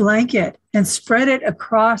took that blanket and spread it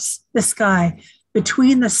across the sky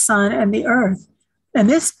between the sun and the earth. And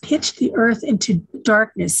this pitched the earth into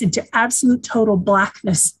darkness, into absolute total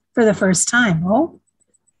blackness for the first time. Oh,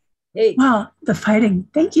 hey. Well, the fighting,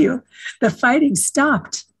 thank you. The fighting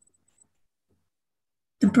stopped.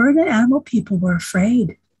 The bird and animal people were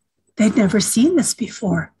afraid. They'd never seen this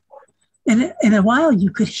before. And in a while,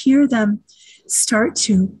 you could hear them start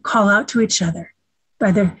to call out to each other.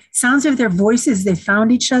 By the sounds of their voices, they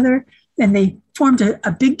found each other and they formed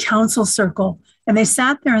a big council circle, and they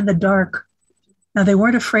sat there in the dark. Now, they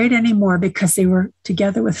weren't afraid anymore because they were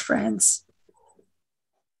together with friends.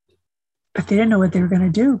 But they didn't know what they were going to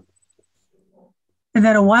do. And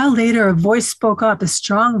then a while later, a voice spoke up, a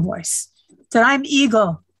strong voice, said, I'm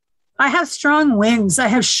Eagle. I have strong wings. I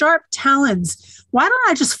have sharp talons. Why don't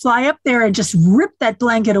I just fly up there and just rip that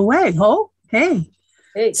blanket away? Oh, hey.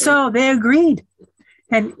 So they agreed.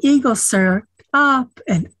 And Eagle soared up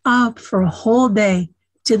and up for a whole day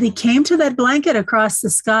till he came to that blanket across the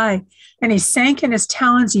sky, and he sank in his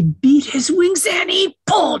talons. He beat his wings and he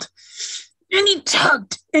pulled and he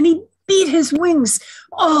tugged and he beat his wings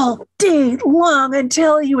all day long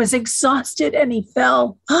until he was exhausted and he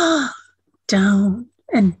fell down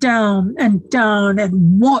and down and down,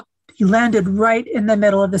 and whoop, he landed right in the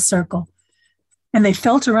middle of the circle. And they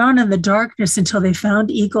felt around in the darkness until they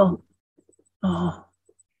found Eagle. Oh,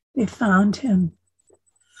 they found him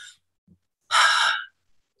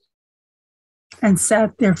and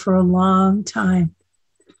sat there for a long time,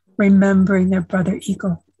 remembering their brother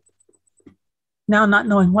Eagle, now not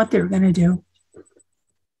knowing what they were going to do.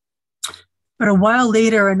 But a while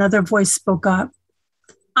later, another voice spoke up.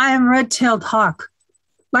 I am Red-tailed Hawk.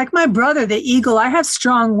 Like my brother, the eagle, I have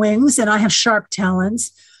strong wings and I have sharp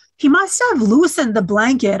talons. He must have loosened the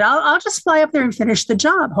blanket. I'll just fly up there and finish the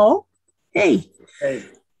job, ho? Hey.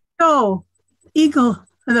 So Eagle,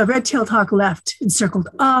 the red-tailed hawk, left and circled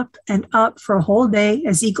up and up for a whole day,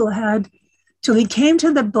 as Eagle had, till he came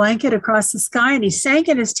to the blanket across the sky, and he sank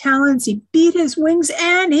in his talons, he beat his wings,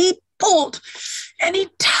 and he pulled, and he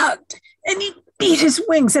tugged, and he beat his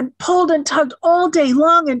wings and pulled and tugged all day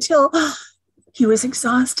long until he was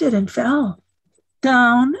exhausted and fell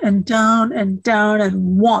down and down and down,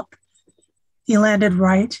 and whomp, he landed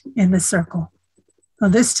right in the circle. Well,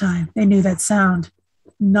 this time they knew that sound,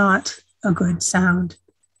 not a good sound.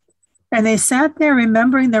 And they sat there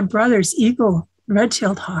remembering their brothers, Eagle,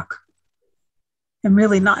 Red-tailed Hawk, and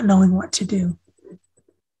really not knowing what to do.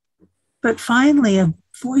 But finally, a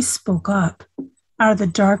voice spoke up out of the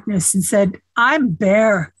darkness and said, I'm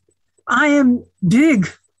Bear. I am big.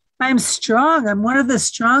 I am strong. I'm one of the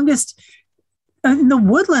strongest in the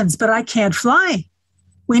woodlands, but I can't fly.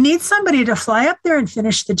 We need somebody to fly up there and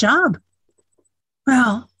finish the job.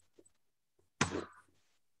 Well,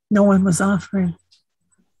 no one was offering.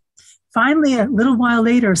 Finally, a little while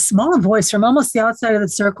later, a small voice from almost the outside of the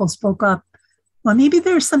circle spoke up. Well, maybe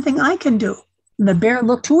there's something I can do. And the bear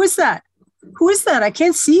looked, who is that? Who is that? I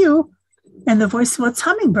can't see you. And the voice said, well, it's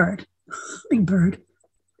Hummingbird. Hummingbird.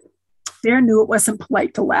 Bear knew it wasn't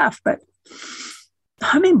polite to laugh, but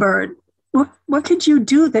Hummingbird, what could you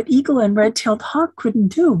do that Eagle and Red-tailed Hawk couldn't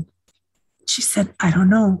do? She said, I don't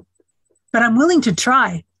know, but I'm willing to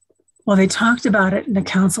try. Well, they talked about it in a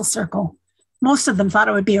council circle. Most of them thought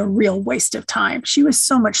it would be a real waste of time. She was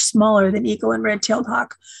so much smaller than Eagle and Red-tailed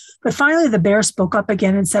Hawk. But finally, the bear spoke up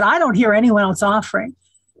again and said, I don't hear anyone else offering.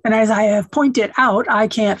 And as I have pointed out, I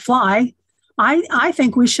can't fly. I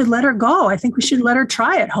think we should let her go. I think we should let her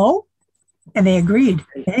try it, ho? And they agreed.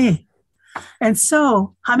 Hey. And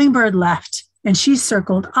so Hummingbird left, and she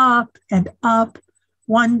circled up and up.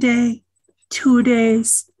 1 day, 2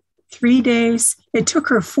 days, 3 days. It took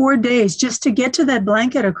her 4 days just to get to that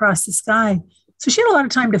blanket across the sky. So she had a lot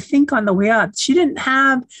of time to think on the way up. She didn't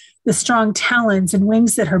have the strong talons and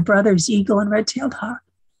wings that her brothers, eagle and red-tailed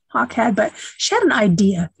hawk had, but she had an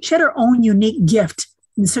idea. She had her own unique gift.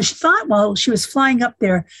 And so she thought while she was flying up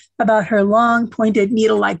there about her long, pointed,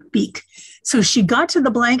 needle-like beak. So she got to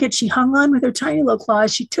the blanket. She hung on with her tiny little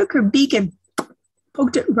claws. She took her beak and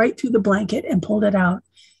poked it right through the blanket and pulled it out.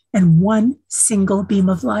 And one single beam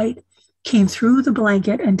of light came through the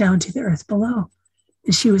blanket and down to the earth below.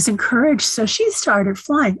 And she was encouraged. So she started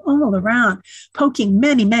flying all around, poking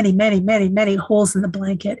many, many, many, many, many holes in the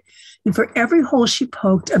blanket. And for every hole she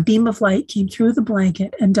poked, a beam of light came through the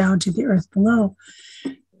blanket and down to the earth below.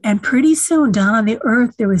 And pretty soon down on the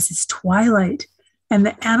earth, there was this twilight. And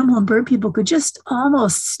the animal and bird people could just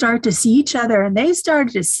almost start to see each other. And they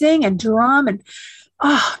started to sing and drum and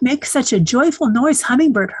make such a joyful noise.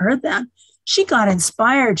 Hummingbird heard them. She got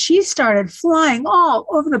inspired. She started flying all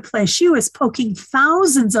over the place. She was poking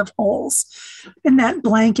thousands of holes in that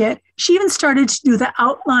blanket. She even started to do the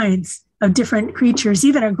outlines of different creatures,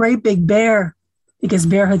 even a great big bear, because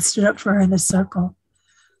Bear had stood up for her in the circle.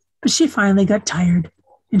 But she finally got tired,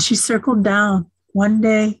 and she circled down 1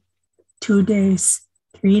 day, 2 days,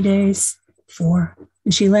 3 days, 4,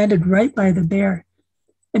 and she landed right by the bear.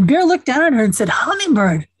 And Bear looked down at her and said,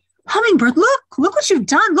 Hummingbird, Hummingbird, look what you've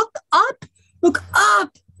done. Look up, look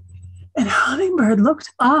up. And Hummingbird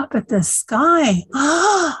looked up at the sky.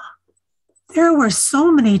 There were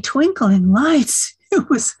so many twinkling lights. It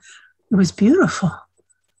was beautiful.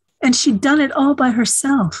 And she'd done it all by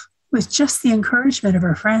herself with just the encouragement of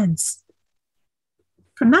her friends.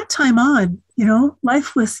 From that time on,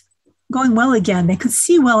 life was going well again. They could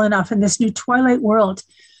see well enough in this new twilight world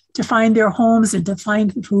to find their homes and to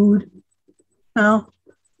find food. Now,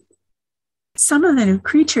 some of the new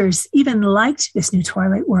creatures even liked this new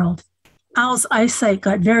twilight world. Owl's eyesight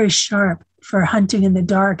got very sharp for hunting in the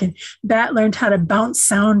dark, and Bat learned how to bounce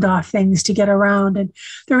sound off things to get around. And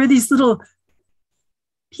there were these little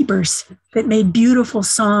peepers that made beautiful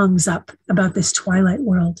songs up about this twilight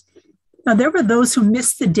world. Now, there were those who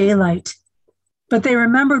missed the daylight, but they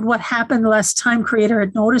remembered what happened the last time Creator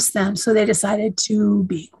had noticed them, so they decided to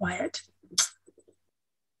be quiet.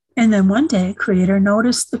 And then one day, Creator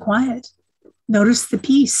noticed the quiet, noticed the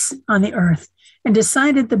peace on the earth, and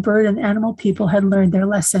decided the bird and animal people had learned their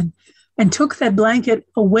lesson, and took that blanket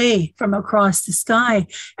away from across the sky.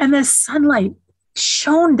 And the sunlight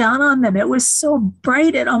shone down on them. It was so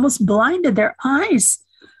bright, it almost blinded their eyes.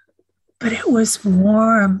 But it was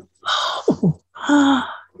warm.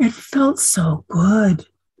 It felt so good.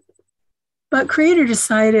 But Creator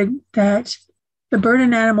decided that the bird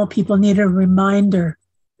and animal people needed a reminder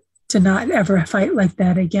to not ever fight like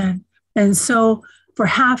that again. And so for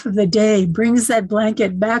half of the day, brings that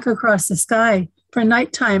blanket back across the sky for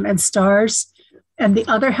nighttime and stars. And the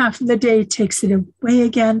other half of the day takes it away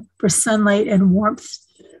again for sunlight and warmth.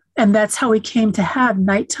 And that's how we came to have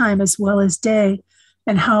nighttime as well as day,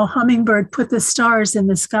 and how Hummingbird put the stars in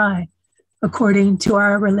the sky, according to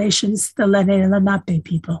our relations, the Lene and Lenape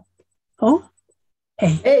people. Oh,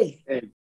 hey. Hey.